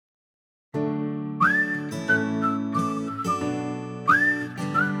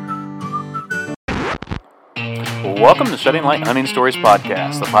Welcome to Shedding Light Hunting Stories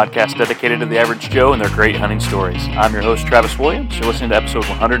Podcast, the podcast dedicated to the average Joe and their great hunting stories. I'm your host, Travis Williams. You're listening to episode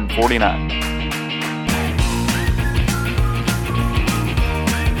 149.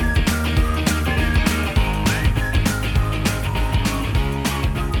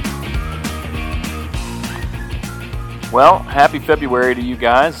 Well, happy February to you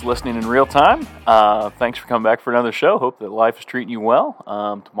guys listening in real time. Thanks for coming back for another show. Hope that life is treating you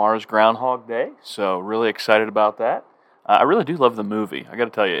well. Tomorrow's Groundhog Day, so really excited about that. I really do love the movie. I got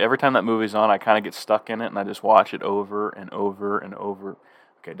to tell you, every time that movie's on, I kind of get stuck in it, and I just watch it over and over and over.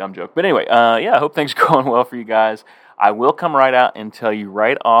 Okay, dumb joke. But anyway, I hope things are going well for you guys. I will come right out and tell you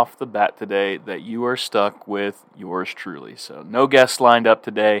right off the bat today that you are stuck with yours truly. So no guests lined up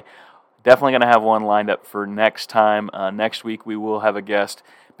today. Definitely going to have one lined up for next time. Next week we will have a guest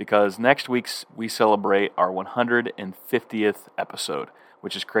because next week we celebrate our 150th episode,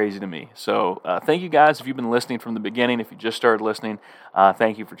 which is crazy to me. So thank you guys if you've been listening from the beginning. If you just started listening,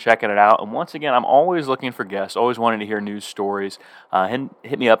 thank you for checking it out. And once again, I'm always looking for guests, always wanting to hear news stories.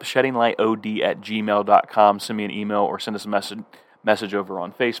 Hit me up, sheddinglightod@gmail.com. Send me an email or send us a message over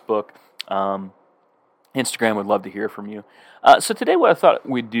on Facebook. Instagram, would love to hear from you. So today what I thought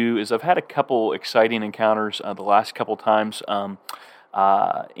we'd do is I've had a couple exciting encounters the last couple times. And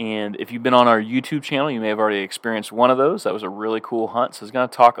if you've been on our YouTube channel, you may have already experienced one of those. That was a really cool hunt. So I was going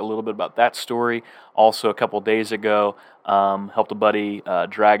to talk a little bit about that story. Also, a couple days ago, helped a buddy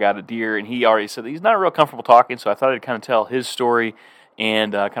drag out a deer. And he already said that he's not real comfortable talking. So I thought I'd kind of tell his story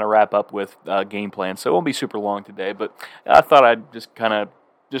and kind of wrap up with game plan. So it won't be super long today. But I thought I'd just kind of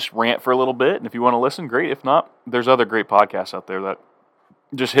rant for a little bit, and if you want to listen, great. If not, there's other great podcasts out there that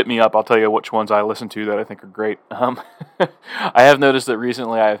just hit me up. I'll tell you which ones I listen to that I think are great. I have noticed that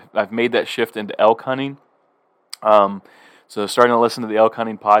recently I've made that shift into elk hunting. So starting to listen to the elk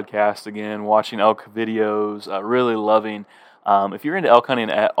hunting podcast again, watching elk videos, really loving. If you're into elk hunting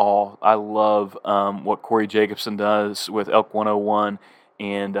at all, I love what Corey Jacobson does with Elk 101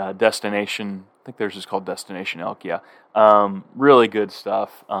 and Destination. I think theirs is called Destination Elk, yeah. Really good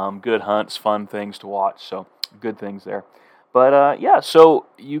stuff. Good hunts, fun things to watch, so good things there. But so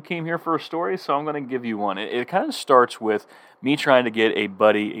you came here for a story, so I'm going to give you one. It kind of starts with me trying to get a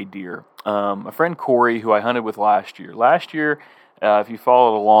buddy a deer. A friend Corey, who I hunted with last year. Last year, if you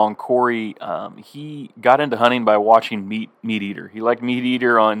followed along, Corey, he got into hunting by watching Meat Eater. He liked Meat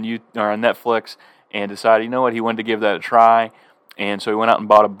Eater on Netflix and decided, you know what, he wanted to give that a try. And so he went out and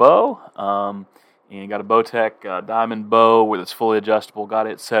bought a bow, and got a Bowtech diamond bow with it's fully adjustable, got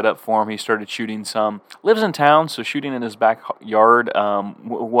it set up for him. He started shooting some. Lives in town, so shooting in his backyard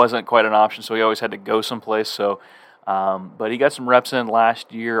wasn't quite an option, so he always had to go someplace. So, but he got some reps in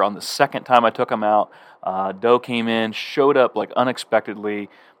last year. On the second time I took him out, doe came in, showed up like unexpectedly.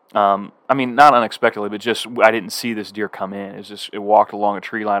 Not unexpectedly, but just I didn't see this deer come in. It walked along a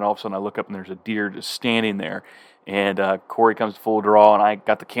tree line. All of a sudden I look up and there's a deer just standing there. And Corey comes full draw, and I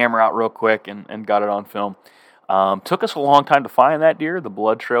got the camera out real quick and got it on film. Took us a long time to find that deer. The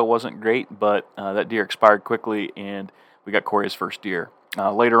blood trail wasn't great, but that deer expired quickly, and we got Corey's first deer.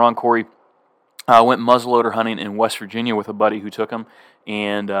 Later on, Corey went muzzleloader hunting in West Virginia with a buddy who took him,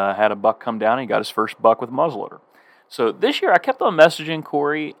 and had a buck come down, and he got his first buck with a muzzleloader. So this year I kept on messaging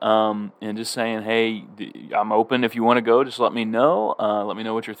Corey and just saying, hey, I'm open if you want to go. Just let me know. Let me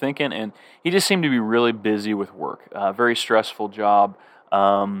know what you're thinking. And he just seemed to be really busy with work. Very stressful job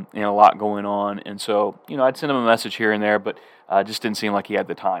and a lot going on. And so, I'd send him a message here and there, but just didn't seem like he had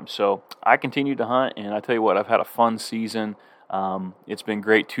the time. So I continued to hunt, and I tell you what, I've had a fun season. It's been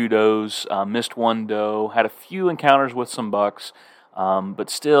great. 2 does, missed 1 doe, had a few encounters with some bucks, but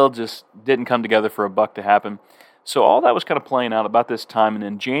still just didn't come together for a buck to happen. So all that was kind of playing out about this time, and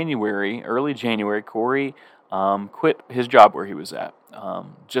in early January, Corey quit his job where he was at.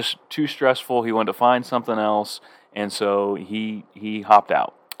 Just too stressful. He wanted to find something else, and so he hopped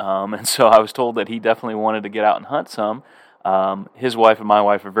out. And so I was told that he definitely wanted to get out and hunt some. His wife and my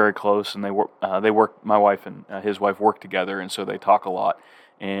wife are very close, and they work. My wife and his wife work together, and so they talk a lot.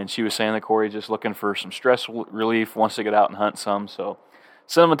 And she was saying that Corey's just looking for some stress relief, wants to get out and hunt some. So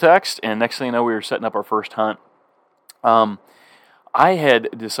sent him a text, and next thing you know, we were setting up our first hunt. I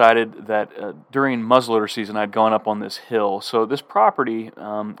had decided that during muzzleloader season, I'd gone up on this hill. So this property,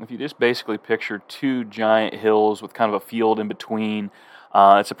 if you just basically picture 2 giant hills with kind of a field in between,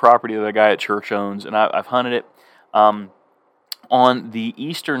 it's a property that a guy at church owns, and I've hunted it. On the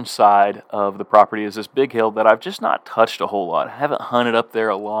eastern side of the property is this big hill that I've just not touched a whole lot. I haven't hunted up there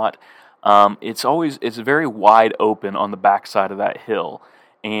a lot. It's very wide open on the backside of that hill,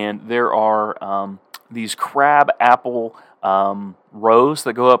 and there are these crab apple rows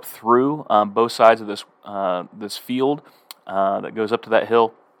that go up through both sides of this field that goes up to that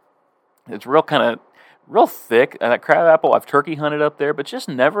hill. It's real thick. And that crab apple, I've turkey hunted up there, but just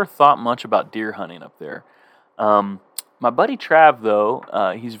never thought much about deer hunting up there. My buddy Trav,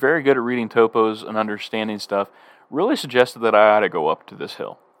 though, he's very good at reading topos and understanding stuff, really suggested that I ought to go up to this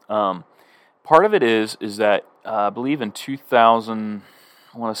hill. Part of it is that I believe in 2000,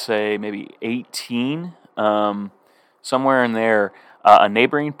 I want to say maybe 18, somewhere in there, a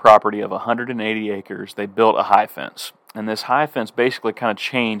neighboring property of 180 acres, they built a high fence. And this high fence basically kind of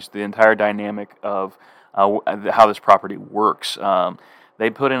changed the entire dynamic of how this property works. They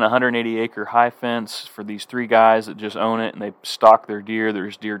put in a 180-acre high fence for these three guys that just own it, and they stock their deer.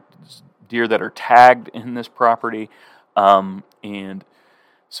 There's deer that are tagged in this property, and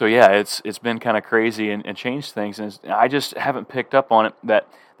so yeah, it's been kind of crazy and changed things. And I just haven't picked up on it. That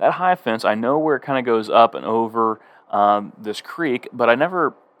high fence, I know where it kind of goes up and over this creek, but I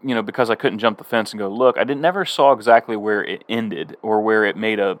never, because I couldn't jump the fence and go look, I never saw exactly where it ended or where it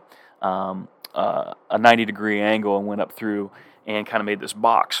made a 90-degree angle and went up through and kind of made this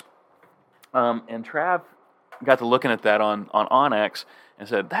box. And Trav got to looking at that on onX and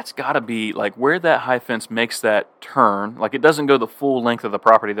said, that's got to be like where that high fence makes that turn. Like it doesn't go the full length of the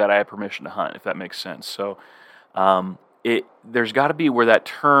property that I had permission to hunt, if that makes sense. So there's got to be where that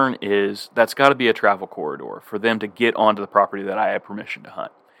turn is. That's got to be a travel corridor for them to get onto the property that I had permission to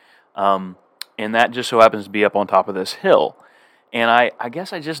hunt. And that just so happens to be up on top of this hill. And I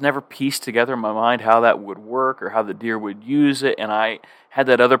guess I just never pieced together in my mind how that would work or how the deer would use it. And I had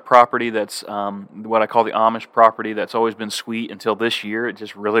that other property that's what I call the Amish property that's always been sweet until this year. It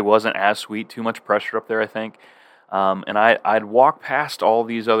just really wasn't as sweet. Too much pressure up there, I think. And I'd walk past all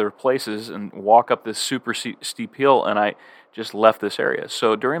these other places and walk up this super steep hill, and I just left this area.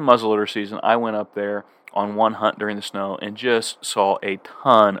 So during muzzleloader season, I went up there on one hunt during the snow and just saw a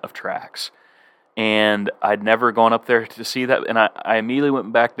ton of tracks. And I'd never gone up there to see that, and I immediately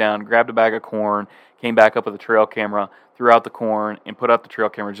went back down, grabbed a bag of corn, came back up with a trail camera, threw out the corn, and put out the trail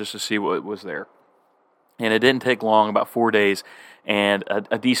camera just to see what was there. And it didn't take long, about 4 days, and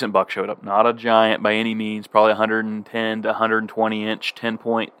a decent buck showed up. Not a giant by any means, probably 110 to 120 inch,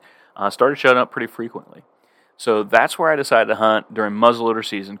 10-point. Started showing up pretty frequently. So that's where I decided to hunt during muzzleloader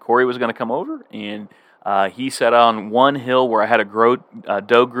season. Corey was going to come over, and he set on one hill where I had a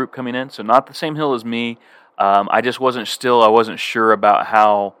doe group coming in, so not the same hill as me. I just wasn't sure about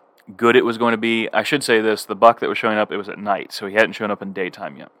how good it was going to be. I should say this, the buck that was showing up, it was at night, so he hadn't shown up in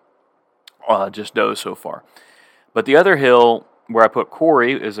daytime yet. Just does so far. But the other hill where I put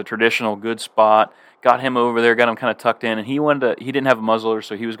Corey is a traditional good spot. Got him over there, got him kind of tucked in, and he didn't have a muzzleloader,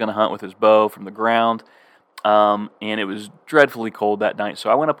 so he was going to hunt with his bow from the ground. And it was dreadfully cold that night, so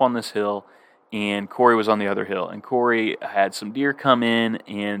I went up on this hill, and Corey was on the other hill. And Corey had some deer come in,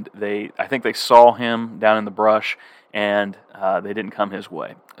 and I think they saw him down in the brush, and they didn't come his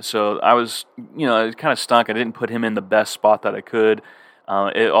way. So I was, it kind of stunk. I didn't put him in the best spot that I could.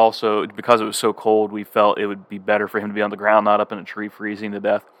 It also, because it was so cold, we felt it would be better for him to be on the ground, not up in a tree freezing to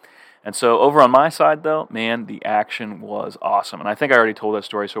death. And so over on my side, though, man, the action was awesome. And I think I already told that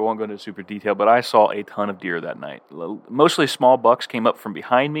story, so I won't go into super detail, but I saw a ton of deer that night. Mostly small bucks came up from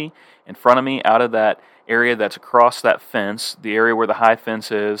behind me, in front of me, out of that area that's across that fence, the area where the high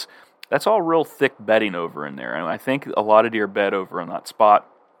fence is. That's all real thick bedding over in there. And I think a lot of deer bed over in that spot.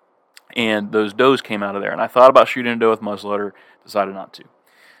 And those does came out of there. And I thought about shooting a doe with muzzleloader, decided not to.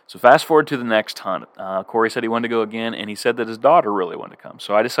 So fast forward to the next hunt. Corey said he wanted to go again, and he said that his daughter really wanted to come.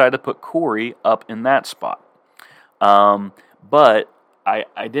 So I decided to put Corey up in that spot. But I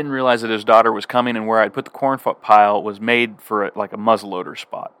didn't realize that his daughter was coming, and where I'd put the corn pile was made for a muzzleloader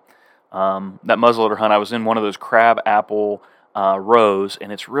spot. That muzzleloader hunt, I was in one of those crab apple rows,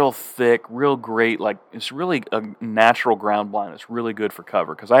 and it's real thick, real great. It's really a natural ground blind. It's really good for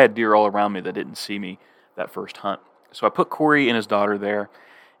cover because I had deer all around me that didn't see me that first hunt. So I put Corey and his daughter there,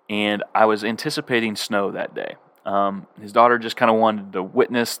 and I was anticipating snow that day. His daughter just kind of wanted to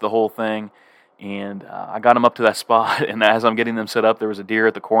witness the whole thing, and I got him up to that spot, and as I'm getting them set up, there was a deer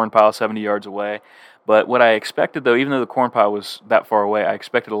at the corn pile 70 yards away. But what I expected, though, even though the corn pile was that far away, I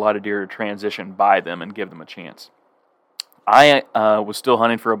expected a lot of deer to transition by them and give them a chance. I was still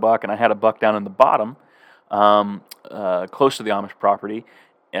hunting for a buck, and I had a buck down in the bottom, close to the Amish property,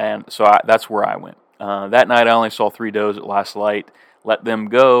 and so that's where I went. That night I only saw 3 does at last light, let them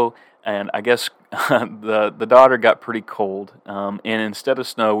go, and I guess the daughter got pretty cold, and instead of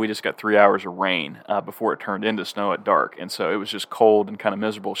snow, we just got 3 hours of rain before it turned into snow at dark, and so it was just cold and kind of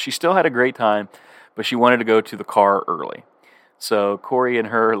miserable. She still had a great time, but she wanted to go to the car early. So Corey and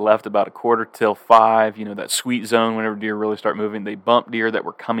her left about 4:45, that sweet zone whenever deer really start moving. They bumped deer that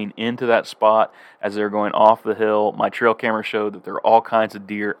were coming into that spot as they were going off the hill. My trail camera showed that there were all kinds of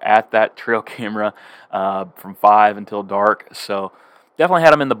deer at that trail camera from 5 until dark. So definitely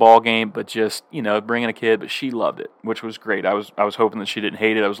had them in the ball game, but just, bringing a kid, but she loved it, which was great. I was hoping that she didn't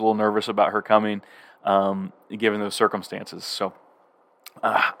hate it. I was a little nervous about her coming, given those circumstances. So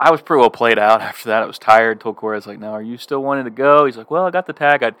I was pretty well played out after that. I was tired. Told Corey, I was like, "Now, are you still wanting to go?" He's like, "Well, I got the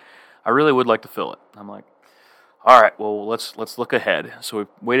tag. I really would like to fill it." I'm like, "All right, well, let's look ahead." So we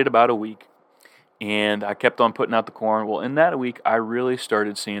waited about a week, and I kept on putting out the corn. Well, in that week, I really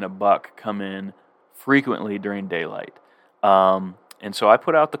started seeing a buck come in frequently during daylight, and so I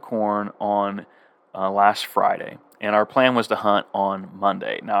put out the corn on last Friday, and our plan was to hunt on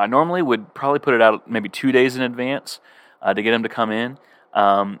Monday. Now, I normally would probably put it out maybe 2 days in advance to get him to come in.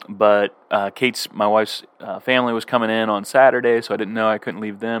 But my wife's family was coming in on Saturday, so I didn't know I couldn't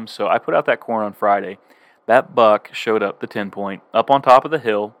leave them. So I put out that corn on Friday. That buck showed up the 10-point up on top of the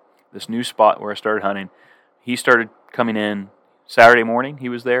hill, this new spot where I started hunting. He started coming in Saturday morning. He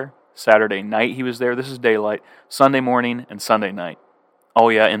was there. Saturday night he was there. This is daylight. Sunday morning and Sunday night. Oh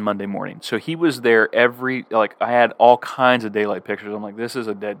yeah, and Monday morning. So he was there I had all kinds of daylight pictures. I'm like, this is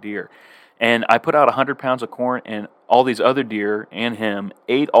a dead deer. And I put out 100 pounds of corn, and all these other deer and him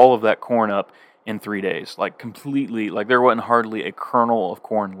ate all of that corn up in 3 days, completely. There wasn't hardly a kernel of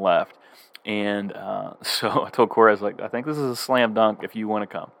corn left. And so I told Corey, I was like, I think this is a slam dunk if you want to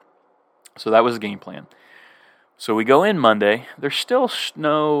come. So that was the game plan. So we go in Monday. There's still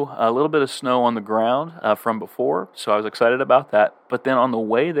snow, a little bit of snow on the ground from before, so I was excited about that. But then on the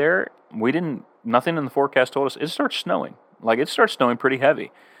way there, nothing in the forecast told us it starts snowing. It starts snowing pretty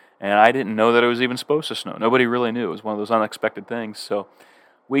heavy. And I didn't know that it was even supposed to snow. Nobody really knew. It was one of those unexpected things. So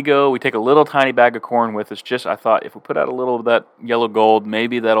we take a little tiny bag of corn with us. I thought if we put out a little of that yellow gold,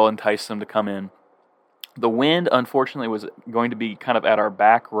 maybe that'll entice them to come in. The wind, unfortunately, was going to be kind of at our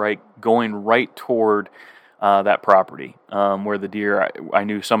back right, going right toward that property where the deer, I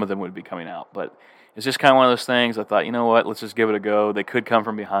knew some of them would be coming out. But it's just kind of one of those things. I thought, you know what, let's just give it a go. They could come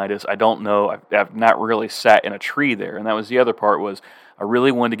from behind us. I don't know. I've not really sat in a tree there. And that was the other part was I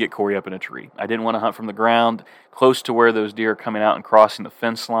really wanted to get Corey up in a tree. I didn't want to hunt from the ground close to where those deer are coming out and crossing the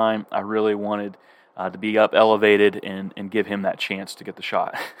fence line. I really wanted to be up elevated and give him that chance to get the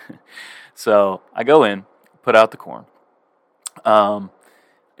shot. So I go in, put out the corn. And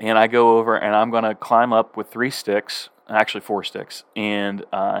I go over and I'm going to climb up with 3 sticks, actually 4 sticks, and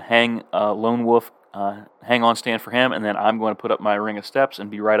hang a lone wolf hang-on stand for him, and then I'm going to put up my ring of steps and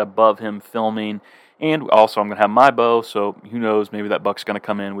be right above him filming. And also I'm going to have my bow, so who knows, maybe that buck's going to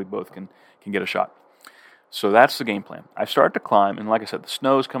come in. We both can get a shot. So that's the game plan. I start to climb, and like I said, the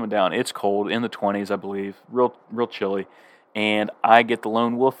snow's coming down. It's cold, in the 20s, I believe, real chilly. And I get the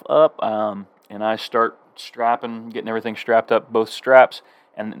lone wolf up, and I start getting everything strapped up, both straps.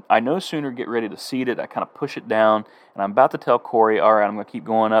 And I no sooner get ready to seat it, I kind of push it down, and I'm about to tell Corey, all right, I'm going to keep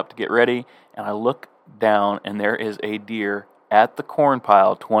going up to get ready. And I look down, and there is a deer at the corn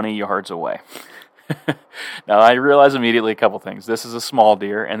pile 20 yards away. Now, I realized immediately a couple things. This is a small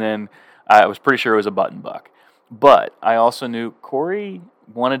deer, and then I was pretty sure it was a button buck. But I also knew Corey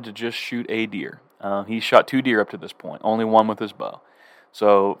wanted to just shoot a deer. He shot 2 deer up to this point, only one with his bow.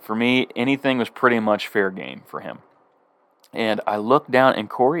 So for me, anything was pretty much fair game for him. And I look down, and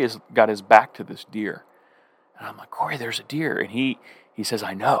Corey has got his back to this deer. And I'm like, Corey, there's a deer. And he says,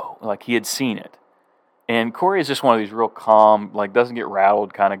 I know. He had seen it. And Corey is just one of these real calm, doesn't get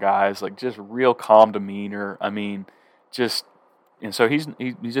rattled kind of guys, just real calm demeanor. And so he's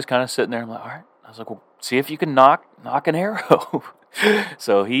just kind of sitting there. I'm like, all right. I was like, well, see if you can knock an arrow.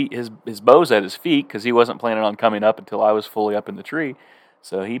 So his bow's at his feet because he wasn't planning on coming up until I was fully up in the tree.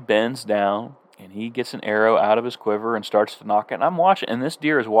 So he bends down and he gets an arrow out of his quiver and starts to knock it. And I'm watching, and this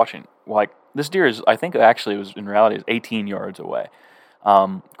deer is watching. This deer is, I think actually it was in reality, is 18 yards away.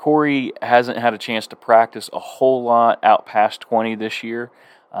 Corey hasn't had a chance to practice a whole lot out past 20 this year,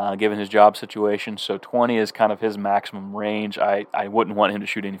 given his job situation. So 20 is kind of his maximum range. I wouldn't want him to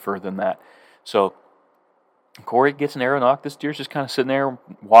shoot any further than that. So Corey gets an arrow knocked. This deer's just kind of sitting there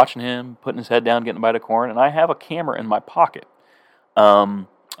watching him, putting his head down, getting a bite of corn. And I have a camera in my pocket.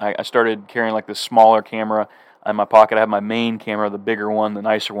 I started carrying this smaller camera in my pocket. I have my main camera, the bigger one, the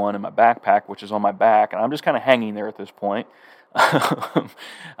nicer one, in my backpack, which is on my back. And I'm just kind of hanging there at this point.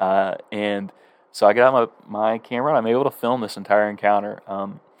 And so I got out my camera, and I'm able to film this entire encounter.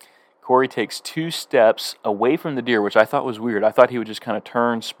 Corey takes 2 steps away from the deer, which I thought was weird. I thought he would just kind of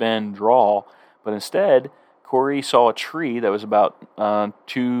turn, spin, draw, but instead Corey saw a tree that was about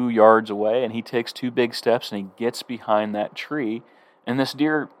 2 yards away, and he takes 2 big steps, and he gets behind that tree, and this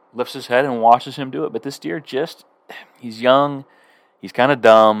deer lifts his head and watches him do it. But this deer he's young, he's kind of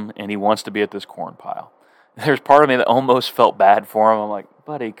dumb, and he wants to be at this corn pile. There's part of me that almost felt bad for him. I'm like,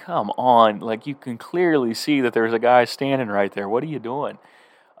 buddy, come on. Like, you can clearly see that there's a guy standing right there. What are you doing?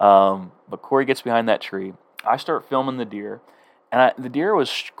 But Corey gets behind that tree. I start filming the deer, and the deer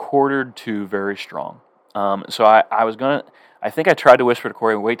was quartered to very strong. So I think I tried to whisper to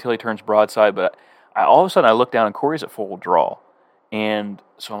Corey, wait till he turns broadside, but all of a sudden I look down and Corey's at full draw. And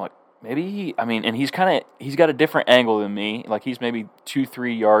so I'm like, and he's got a different angle than me. Like, he's maybe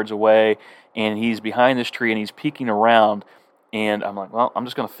 2-3 yards away, and he's behind this tree, and he's peeking around. And I'm like, well, I'm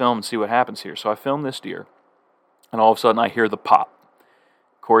just going to film and see what happens here. So I film this deer, and all of a sudden I hear the pop.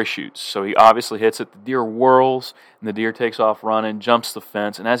 Corey shoots. So he obviously hits it. The deer whirls, and the deer takes off running, jumps the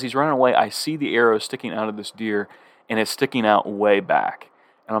fence. And as he's running away, I see the arrow sticking out of this deer, and it's sticking out way back.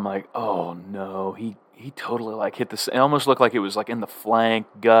 And I'm like, oh no, he totally hit this. It almost looked like it was in the flank,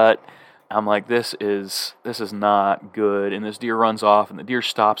 gut. I'm like, this is not good. And this deer runs off, and the deer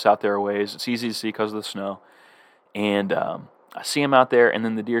stops out there a ways. It's easy to see because of the snow. And I see him out there, and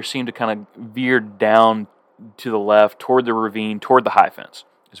then the deer seemed to kind of veer down to the left toward the ravine, toward the high fence,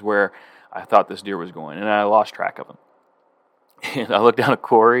 is where I thought this deer was going. And I lost track of him. And I looked down at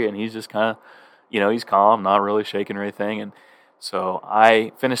Corey, and he's just kind of, he's calm, not really shaking or anything. And so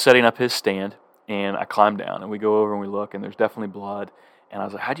I finished setting up his stand, and I climbed down, and we go over and we look, and there's definitely blood. And I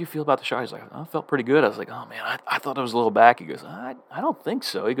was like, how'd you feel about the shot? He's like, I felt pretty good. I was like, oh, man, I thought it was a little back. He goes, I don't think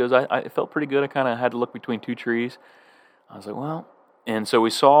so. He goes, I felt pretty good. I kind of had to look between 2 trees. I was like, well. And so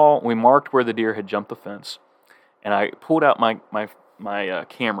we marked where the deer had jumped the fence. And I pulled out my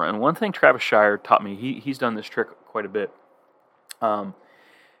camera. And one thing Travis Shire taught me, he's done this trick quite a bit. I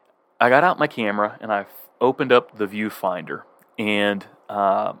got out my camera, and I opened up the viewfinder. And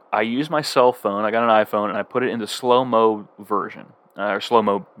I used my cell phone. I got an iPhone, and I put it into slow-mo version. Or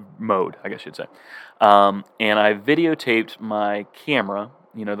slow-mo mode, I guess you'd say. And I videotaped my camera,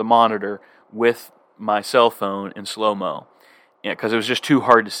 the monitor, with my cell phone in slow-mo. Because it was just too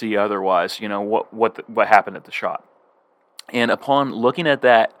hard to see otherwise, what happened at the shot. And upon looking at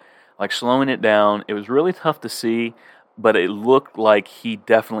that, slowing it down, it was really tough to see, but it looked like he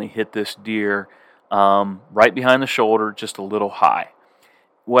definitely hit this deer right behind the shoulder, just a little high.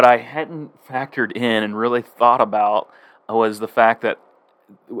 What I hadn't factored in and really thought about was the fact that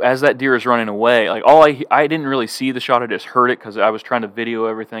as that deer is running away, I didn't really see the shot, I just heard it because I was trying to video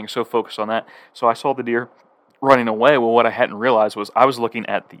everything, so focused on that. So I saw the deer running away. Well, what I hadn't realized was I was looking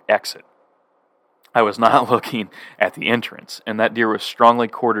at the exit. I was not looking at the entrance, and that deer was strongly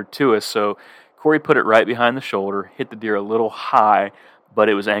quartered to us, so Corey put it right behind the shoulder, hit the deer a little high, but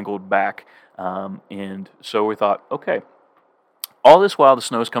it was angled back, and so we thought, okay. All this while the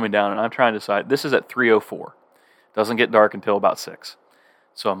snow's coming down, and I'm trying to decide, this is at 3:04. Doesn't get dark until about 6.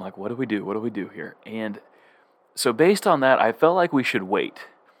 So I'm like, what do we do? What do we do here? And so based on that, I felt like we should wait.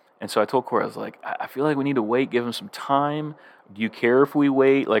 And so I told Corey, I was like, I feel like we need to wait, give him some time. Do you care if we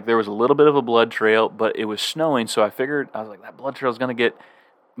wait? There was a little bit of a blood trail, but it was snowing, so I figured, I was like, that blood trail is going to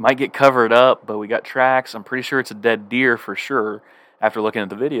might get covered up, but we got tracks. I'm pretty sure it's a dead deer for sure after looking at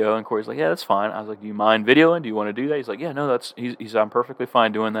the video. And Corey's like, yeah, that's fine. I was like, do you mind videoing? Do you want to do that? He's like, yeah, no, I'm perfectly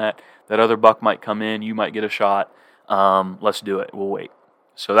fine doing that. That other buck might come in. You might get a shot. Let's do it. We'll wait.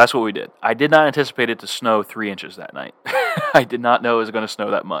 So that's what we did. I did not anticipate it to snow 3 inches that night. I did not know it was going to snow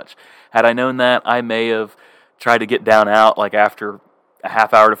that much. Had I known that, I may have tried to get down out after a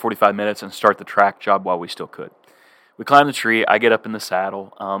half hour to 45 minutes and start the track job while we still could. We climbed the tree. I get up in the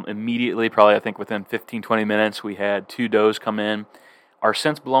saddle. Immediately, probably I think within 15, 20 minutes, we had 2 does come in. Our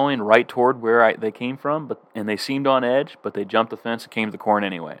scent's blowing right toward where they came from, and they seemed on edge, but they jumped the fence and came to the corn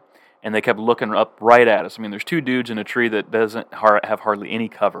anyway. And they kept looking up right at us. I mean, there's 2 dudes in a tree that doesn't have hardly any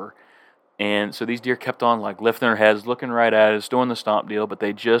cover. And so these deer kept on lifting their heads, looking right at us, doing the stomp deal, but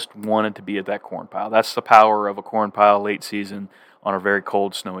they just wanted to be at that corn pile. That's the power of a corn pile late season on a very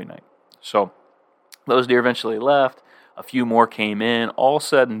cold, snowy night. So those deer eventually left. A few more came in. All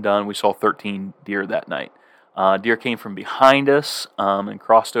said and done, we saw 13 deer that night. Deer came from behind us and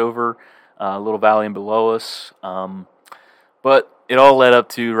crossed over a little valley and below us. But it all led up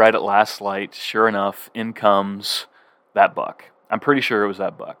to right at last light. Sure enough, in comes that buck. I'm pretty sure it was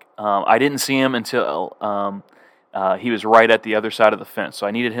that buck. I didn't see him until he was right at the other side of the fence. So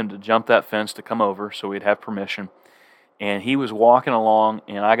I needed him to jump that fence to come over so we'd have permission. And he was walking along,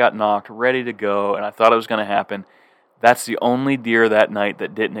 and I got knocked, ready to go, and I thought it was going to happen. That's the only deer that night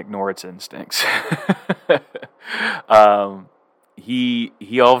that didn't ignore its instincts.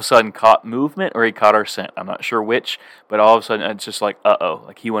 he all of a sudden caught movement, or he caught our scent. I'm not sure which, but all of a sudden it's just like, uh-oh,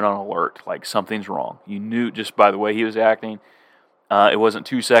 like he went on alert, like something's wrong. You knew just by the way he was acting. It wasn't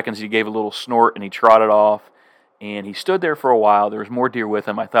 2 seconds. He gave a little snort and he trotted off, and he stood there for a while. There was more deer with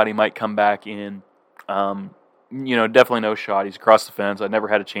him. I thought he might come back in. Definitely no shot. He's across the fence. I never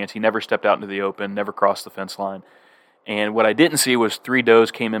had a chance. He never stepped out into the open, never crossed the fence line. And what I didn't see was 3 does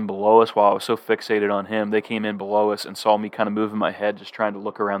came in below us while I was so fixated on him. They came in below us and saw me kind of moving my head, just trying to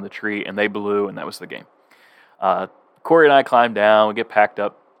look around the tree, and they blew, and that was the game. Corey and I climb down, we get packed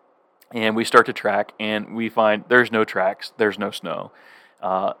up, and we start to track, and we find there's no tracks, there's no snow.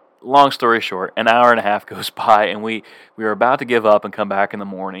 Long story short, an hour and a half goes by, and we were about to give up and come back in the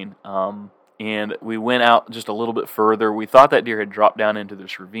morning. And we went out just a little bit further. We thought that deer had dropped down into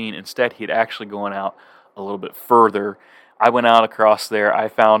this ravine. Instead, he had actually gone out a little bit further. I went out across there. I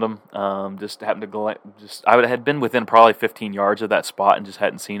found him. Just happened to go. I had been within probably 15 yards of that spot and just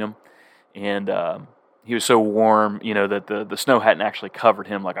hadn't seen him. And he was so warm, that the snow hadn't actually covered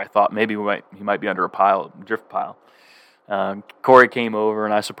him like I thought. Maybe he might be under a drift pile. Corey came over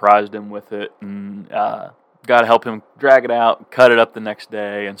and I surprised him with it and got to help him drag it out, cut it up the next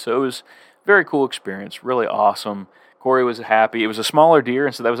day. And so it was a very cool experience, really awesome. Corey was happy. It was a smaller deer,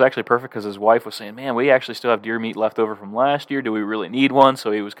 and so that was actually perfect because his wife was saying, man, we actually still have deer meat left over from last year. Do we really need one?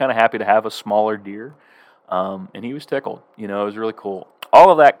 So he was kind of happy to have a smaller deer, and he was tickled. It was really cool. All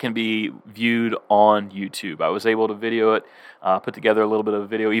of that can be viewed on YouTube. I was able to video it, put together a little bit of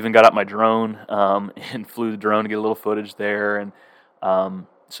video, even got out my drone and flew the drone to get a little footage there. And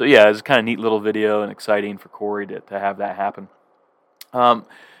so, yeah, it was a kind of neat little video and exciting for Corey to have that happen. A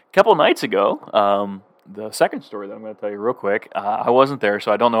couple nights ago, the second story that I'm going to tell you real quick, I wasn't there,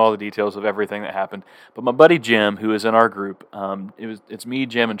 so I don't know all the details of everything that happened. But my buddy Jim, who is in our group, it's me,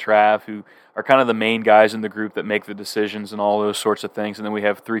 Jim, and Trav, who are kind of the main guys in the group that make the decisions and all those sorts of things. And then we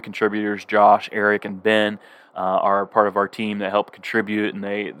have 3 contributors, Josh, Eric, and Ben, are part of our team that help contribute, and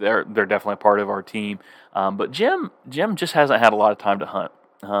they're definitely a part of our team. But Jim just hasn't had a lot of time to hunt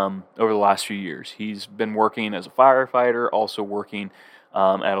over the last few years. He's been working as a firefighter, also working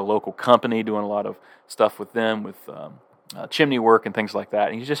at a local company, doing a lot of stuff with them, with chimney work and things like that.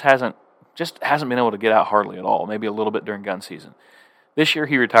 And he just hasn't been able to get out hardly at all, maybe a little bit during gun season. This year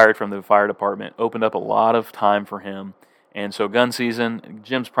he retired from the fire department, opened up a lot of time for him. And so gun season,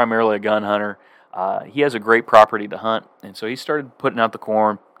 Jim's primarily a gun hunter. He has a great property to hunt, and so he started putting out the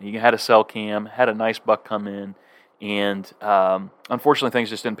corn. He had a cell cam, had a nice buck come in, and unfortunately things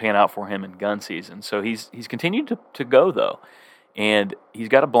just didn't pan out for him in gun season. So he's continued to go, though. And he's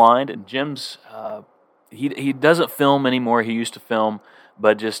got a blind, and Jim's he doesn't film anymore. He used to film,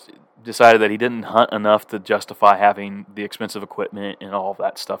 but just decided that he didn't hunt enough to justify having the expensive equipment and all of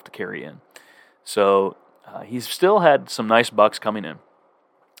that stuff to carry in. So he's still had some nice bucks coming in,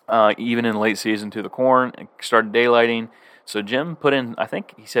 even in late season to the corn, and started daylighting. So Jim put in, I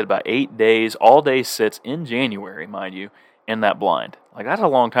think he said about 8 days, all day sits in January, mind you, in that blind. Like, that's a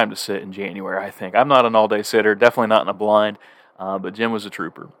long time to sit in January, I think. I'm not an all-day sitter, definitely not in a blind. But Jim was a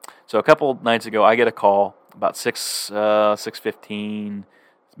trooper. So a couple nights ago, I get a call about 6:15,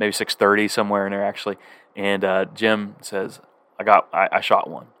 maybe 6:30, somewhere in there actually. And Jim says, I shot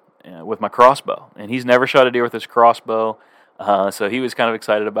one with my crossbow. And he's never shot a deer with his crossbow, so he was kind of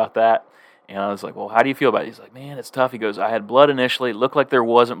excited about that. And I was like, well, how do you feel about it? He's like, man, it's tough. He goes, I had blood initially. It looked like there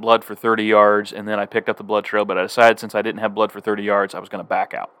wasn't blood for 30 yards, and then I picked up the blood trail, but I decided since I didn't have blood for 30 yards, I was going to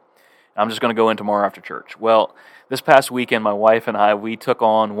back out. I'm just going to go in tomorrow after church. Well, this past weekend, my wife and I, we took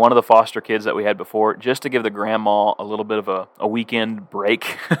on one of the foster kids that we had before just to give the grandma a little bit of a weekend break,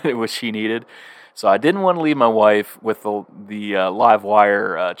 which she needed. So I didn't want to leave my wife with the live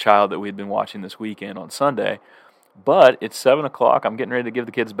wire child that we had been watching this weekend on Sunday. But it's 7 o'clock. I'm getting ready to give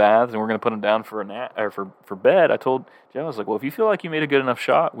the kids baths, and we're going to put them down for a nap or for bed. I told Jim, I was like, well, if you feel like you made a good enough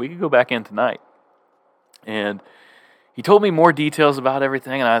shot, we could go back in tonight. And he told me more details about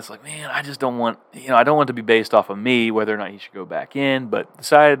everything, and I was like, man, I just don't want, I don't want it to be based off of me, whether or not he should go back in, but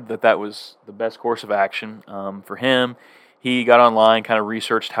decided that was the best course of action for him. He got online, kind of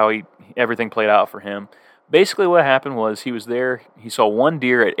researched how everything played out for him. Basically what happened was he was there, he saw one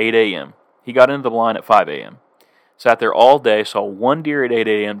deer at 8 a.m. He got into the blind at 5 a.m. Sat there all day, saw one deer at 8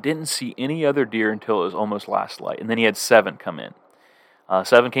 a.m., didn't see any other deer until it was almost last light, and then he had 7 come in.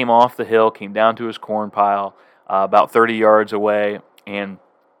 7 came off the hill, came down to his corn pile, about 30 yards away, and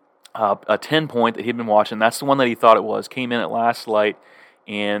a 10 point that he'd been watching, that's the one that he thought it was, came in at last light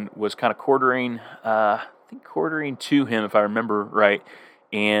and was kind of quartering to him, if I remember right,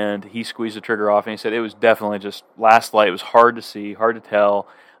 and he squeezed the trigger off, and he said it was definitely just last light. It was hard to see, hard to tell.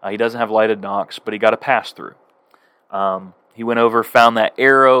 He doesn't have lighted nocks, but he got a pass through. He went over, found that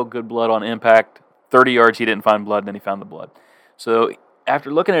arrow, good blood on impact. 30 yards, he didn't find blood, and then he found the blood. So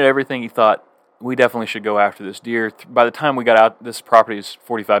after looking at everything, he thought, we definitely should go after this deer. By the time we got out, this property is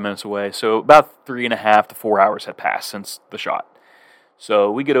 45 minutes away, so about 3.5 to 4 hours had passed since the shot.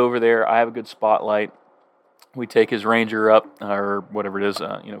 So we get over there. I have a good spotlight. We take his Ranger up, or whatever it is,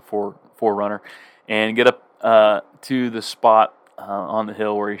 Forerunner, and get up to the spot on the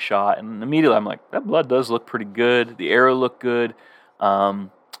hill where he shot. And immediately I'm like, that blood does look pretty good. The arrow looked good.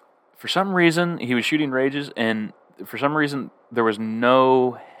 For some reason, he was shooting rages, and for some reason there was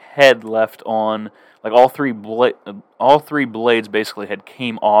no head left on, like all three blades basically had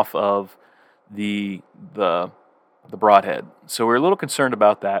came off of the broadhead. So we were a little concerned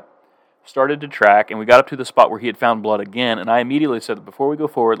about that. Started to track, and we got up to the spot where he had found blood again, and I immediately said, before we go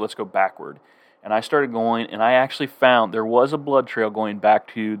forward, let's go backward. And I started going, and I actually found there was a blood trail going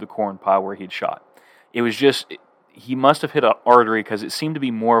back to the corn pile where he'd shot. It was just, he must have hit an artery because it seemed to be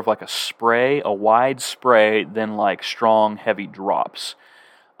more of like a spray, a wide spray, than like strong, heavy drops.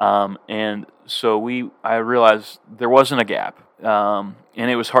 And so I realized there wasn't a gap. And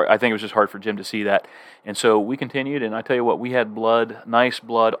it was hard. I think it was just hard for Jim to see that. And so we continued, and I tell you what, we had blood, nice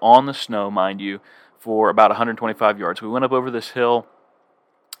blood on the snow, mind you, for about 125 yards. We went up over this hill,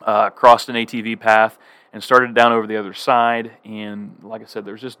 crossed an ATV path, and started down over the other side. And like I said,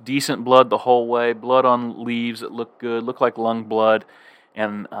 there was just decent blood the whole way, blood on leaves that looked good, looked like lung blood.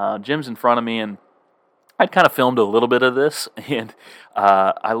 And Jim's in front of me, and I'd kind of filmed a little bit of this, and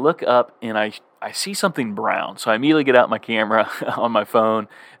I look up, and I see something brown. So I immediately get out my camera on my phone,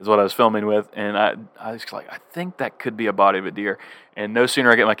 is what I was filming with, and I was like, I think that could be a body of a deer. And no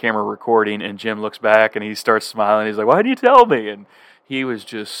sooner I get my camera recording, and Jim looks back, and he starts smiling. He's like, why did you tell me? And he was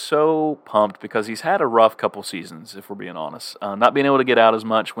just so pumped because he's had a rough couple seasons, if we're being honest. Not being able to get out as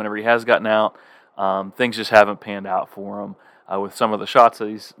much whenever he has gotten out, things just haven't panned out for him. With some of the shots that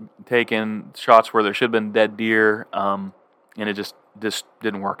he's taken, shots where there should have been dead deer, and it just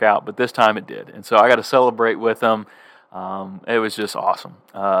didn't work out. But this time it did. And so I got to celebrate with him. It was just awesome.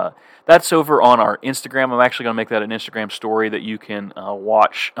 That's over on our Instagram. I'm actually going to make that an Instagram story that you can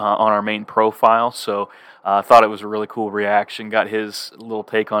watch on our main profile. So I thought it was a really cool reaction, got his little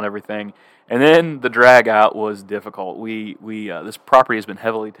take on everything. And then the drag out was difficult. We this property has been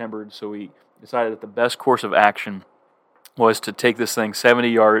heavily timbered, so we decided that the best course of action was to take this thing 70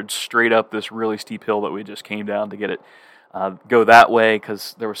 yards straight up this really steep hill that we just came down to get it go that way,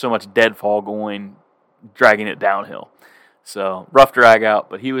 because there was so much deadfall dragging it downhill. So rough drag out,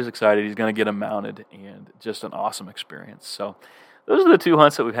 but he was excited. He's going to get him mounted, and just an awesome experience. So those are the 2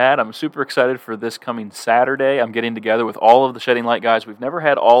 hunts that we've had. I'm super excited for this coming Saturday. I'm getting together with all of the Shedding Light guys. We've never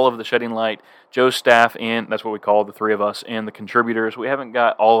had all of the Shedding Light, Joe's staff, and that's what we call the three of us, and the contributors. We haven't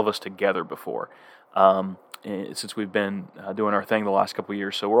got all of us together before. Since we've been doing our thing the last couple of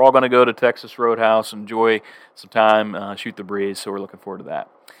years. So we're all going to go to Texas Roadhouse, enjoy some time, shoot the breeze, so we're looking forward to that.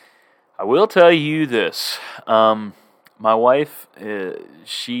 I will tell you this. My wife,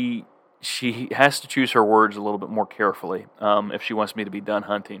 she has to choose her words a little bit more carefully if she wants me to be done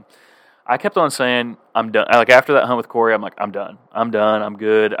hunting. I kept on saying, I'm done. Like after that hunt with Corey, I'm like, I'm done. I'm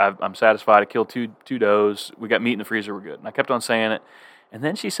good. I'm satisfied. I killed two does. We got meat in the freezer. We're good. And I kept on saying it. And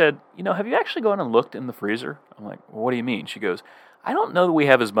then she said, have you actually gone and looked in the freezer? I'm like, well, what do you mean? She goes, I don't know that we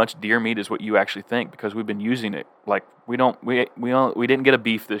have as much deer meat as what you actually think, because we've been using it. Like we didn't get a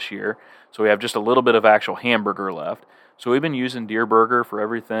beef this year, so we have just a little bit of actual hamburger left. So we've been using deer burger for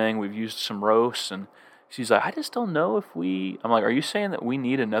everything. We've used some roasts, and she's like, I just don't know if I'm like, are you saying that we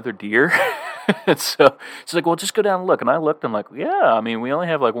need another deer? And so she's like, well, just go down and look. And I looked, I'm like, yeah, I mean, we only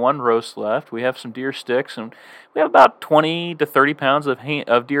have like one roast left. We have some deer sticks, and we have about 20 to 30 pounds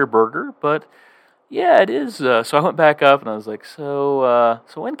of deer burger. But yeah, it is. So I went back up, and I was like, so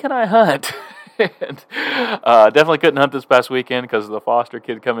when can I hunt? And definitely couldn't hunt this past weekend because of the foster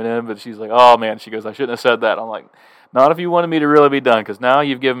kid coming in. But she's like, oh man, she goes, I shouldn't have said that. I'm like, not if you wanted me to really be done, because now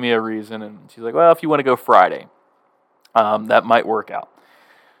you've given me a reason. And she's like, well, if you want to go Friday, that might work out.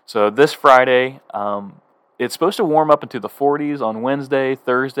 So this Friday, it's supposed to warm up into the 40s on Wednesday.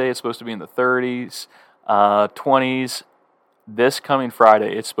 Thursday, it's supposed to be in the 30s, 20s. This coming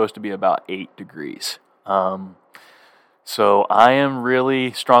Friday, it's supposed to be about 8 degrees. So I am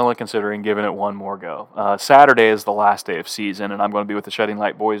really strongly considering giving it one more go. Saturday is the last day of season, and I'm going to be with the Shedding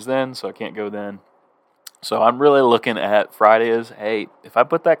Light boys then, so I can't go then. So I'm really looking at Friday as, hey, if I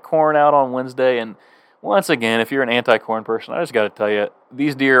put that corn out on Wednesday, and once again, if you're an anti-corn person, I just got to tell you,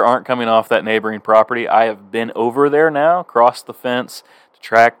 these deer aren't coming off that neighboring property. I have been over there now, crossed the fence to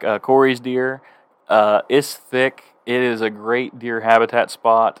track Corey's deer. It's thick. It is a great deer habitat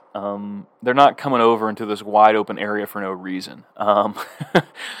spot. They're not coming over into this wide open area for no reason.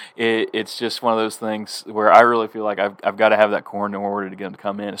 It's just one of those things where I really feel like I've got to have that corn in order to get them to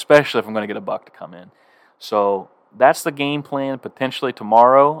come in, especially if I'm going to get a buck to come in. So that's the game plan. Potentially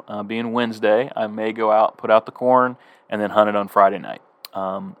tomorrow, being Wednesday, I may go out, put out the corn, and then hunt it on Friday night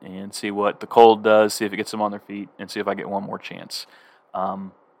and see what the cold does, see if it gets them on their feet, and see if I get one more chance.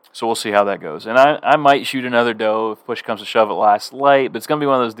 So we'll see how that goes. And I might shoot another doe if push comes to shove at last light, but it's going to be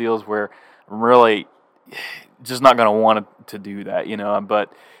one of those deals where I'm really just not going to want to do that,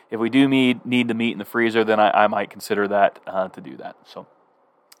 But if we do need the meat in the freezer, then I might consider that to do that. So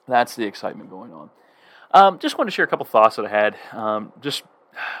that's the excitement going on. Just wanted to share a couple thoughts that I had.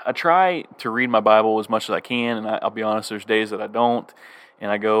 I try to read my Bible as much as I can, and I'll be honest, there's days that I don't, and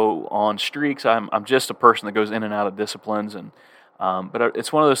I go on streaks. I'm just a person that goes in and out of disciplines, but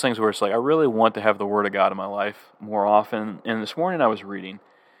it's one of those things where it's like I really want to have the Word of God in my life more often. And this morning I was reading,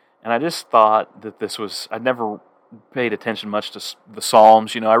 and I just thought that I'd never paid attention much to the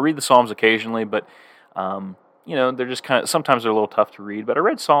Psalms. I read the Psalms occasionally, but they're just sometimes they're a little tough to read. But I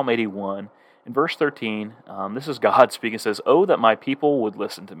read Psalm 81 in verse 13. This is God speaking. It says, "Oh, that my people would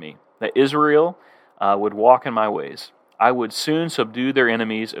listen to me, that Israel would walk in my ways. I would soon subdue their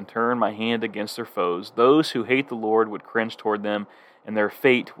enemies and turn my hand against their foes. Those who hate the Lord would cringe toward them, and their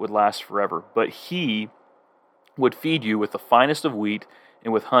fate would last forever. But he would feed you with the finest of wheat,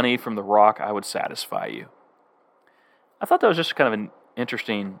 and with honey from the rock I would satisfy you." I thought that was just kind of an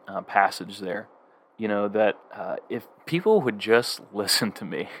interesting passage there. That if people would just listen to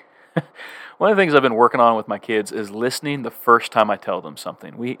me. One of the things I've been working on with my kids is listening the first time I tell them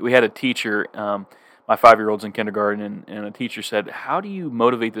something. We had a teacher, my 5-year-old's in kindergarten, and a teacher said, "How do you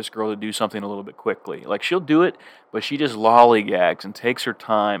motivate this girl to do something a little bit quickly? Like, she'll do it, but she just lollygags and takes her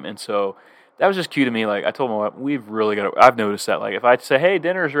time." And so that was just cue to me. Like, I told my wife, we've really got to, I've noticed that. Like, if I say, "Hey,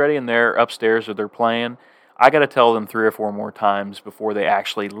 dinner's ready," and they're upstairs or they're playing, I got to tell them 3 or 4 more times before they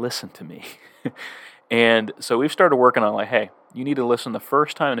actually listen to me. And so we've started working on, like, hey, you need to listen the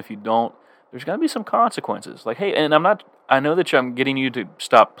first time, and if you don't, there's going to be some consequences. Like, hey, and I know that I'm getting you to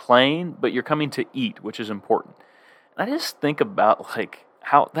stop playing, but you're coming to eat, which is important. And I just think about, like,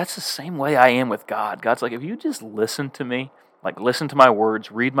 how that's the same way I am with God. God's like, if you just listen to me, like, listen to my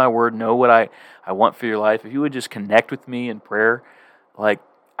words, read my word, know what I want for your life, if you would just connect with me in prayer, like,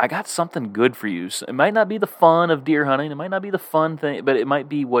 I got something good for you. So it might not be the fun of deer hunting, it might not be the fun thing, but it might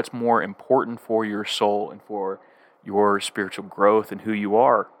be what's more important for your soul and for your spiritual growth and who you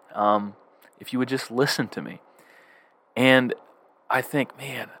are. If you would just listen to me. And I think,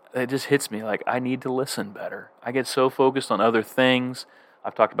 man, it just hits me like I need to listen better. I get so focused on other things.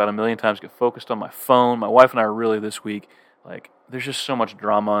 I've talked about a million times, get focused on my phone. My wife and I are really this week, like, there's just so much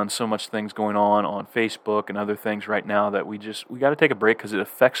drama and so much things going on Facebook and other things right now that we got to take a break because it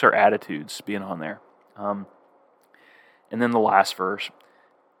affects our attitudes being on there. And then the last verse,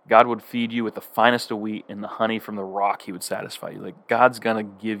 God would feed you with the finest of wheat, and the honey from the rock he would satisfy you. Like, God's going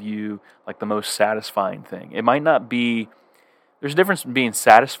to give you, like, the most satisfying thing. It might not be, there's a difference in being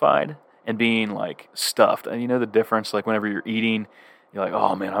satisfied and being, like, stuffed. And you know the difference, like, whenever you're eating, you're like,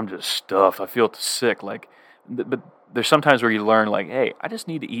 oh man, I'm just stuffed, I feel sick. Like, but there's sometimes where you learn, like, hey, I just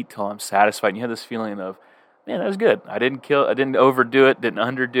need to eat till I'm satisfied. And you have this feeling of, man, that was good. I didn't overdo it, didn't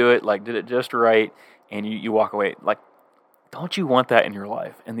underdo it, like, did it just right. And you walk away. Like, don't you want that in your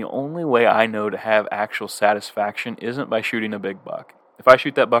life? And the only way I know to have actual satisfaction isn't by shooting a big buck. If I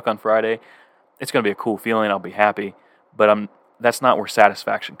shoot that buck on Friday, it's going to be a cool feeling. I'll be happy. But that's not where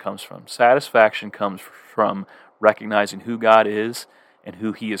satisfaction comes from. Satisfaction comes from recognizing who God is and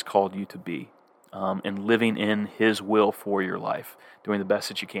who he has called you to be. And living in his will for your life, doing the best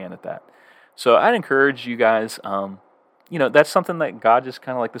that you can at that. So I'd encourage you guys, that's something that God just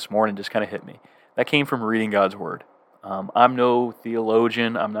kind of like this morning just kind of hit me. That came from reading God's word. I'm no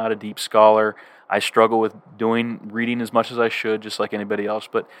theologian. I'm not a deep scholar. I struggle with reading as much as I should, just like anybody else.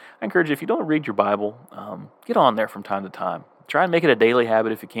 But I encourage you, if you don't read your Bible, get on there from time to time. Try and make it a daily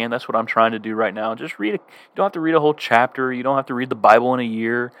habit if you can. That's what I'm trying to do right now. Just read it. You don't have to read a whole chapter. You don't have to read the Bible in a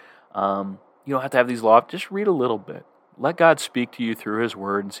year. You don't have to have these laws. Just read a little bit. Let God speak to you through his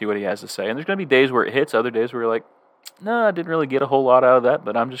word and see what he has to say. And there's going to be days where it hits, other days where you're like, no, I didn't really get a whole lot out of that,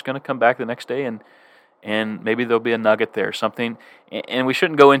 but I'm just going to come back the next day and maybe there'll be a nugget there, something. And we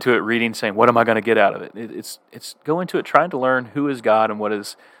shouldn't go into it reading saying, what am I going to get out of it? It's go into it trying to learn who is God and what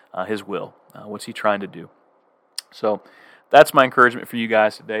is his will. What's he trying to do? So that's my encouragement for you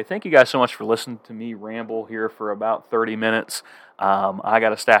guys today. Thank you guys so much for listening to me ramble here for about 30 minutes. I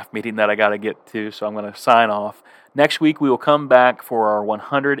got a staff meeting that I got to get to, so I'm going to sign off. Next week, we will come back for our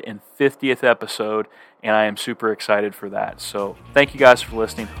 150th episode, and I am super excited for that. So thank you guys for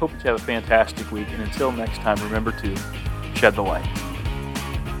listening. Hope you have a fantastic week, and until next time, remember to shed the light.